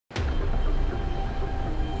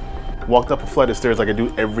Walked up a flight of stairs like I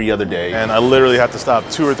do every other day. And I literally had to stop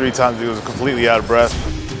 2 or 3 times because I was completely out of breath.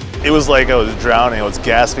 It was like I was drowning, I was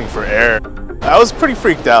gasping for air. I was pretty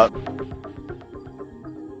freaked out.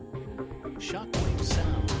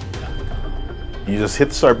 You just hit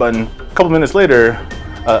the start button. A couple minutes later,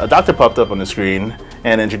 a doctor popped up on the screen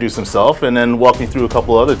and introduced himself and then walked me through a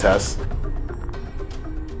couple other tests.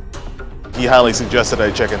 He highly suggested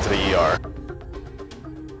I check into the ER.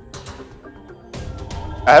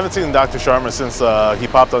 I haven't seen Dr. Sharma since he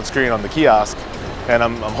popped on screen on the kiosk, and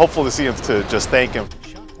I'm hopeful to see him to just thank him.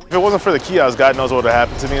 If it wasn't for the kiosk, God knows what would have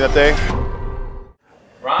happened to me that day.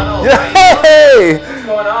 Ronald, hey! What's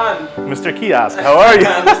going on? Mr. Kiosk, how are you?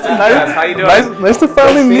 Mr. Kiosk, how you doing? Nice to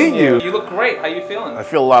finally meet you. You look great. How you feeling? I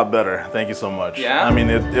feel a lot better. Thank you so much. Yeah? I mean,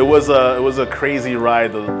 it was a crazy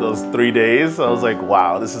ride those 3 days. I was like,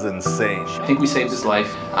 wow, this is insane. I think we saved his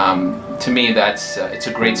life. To me, it's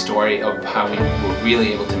a great story of how we were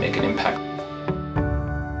really able to make an impact.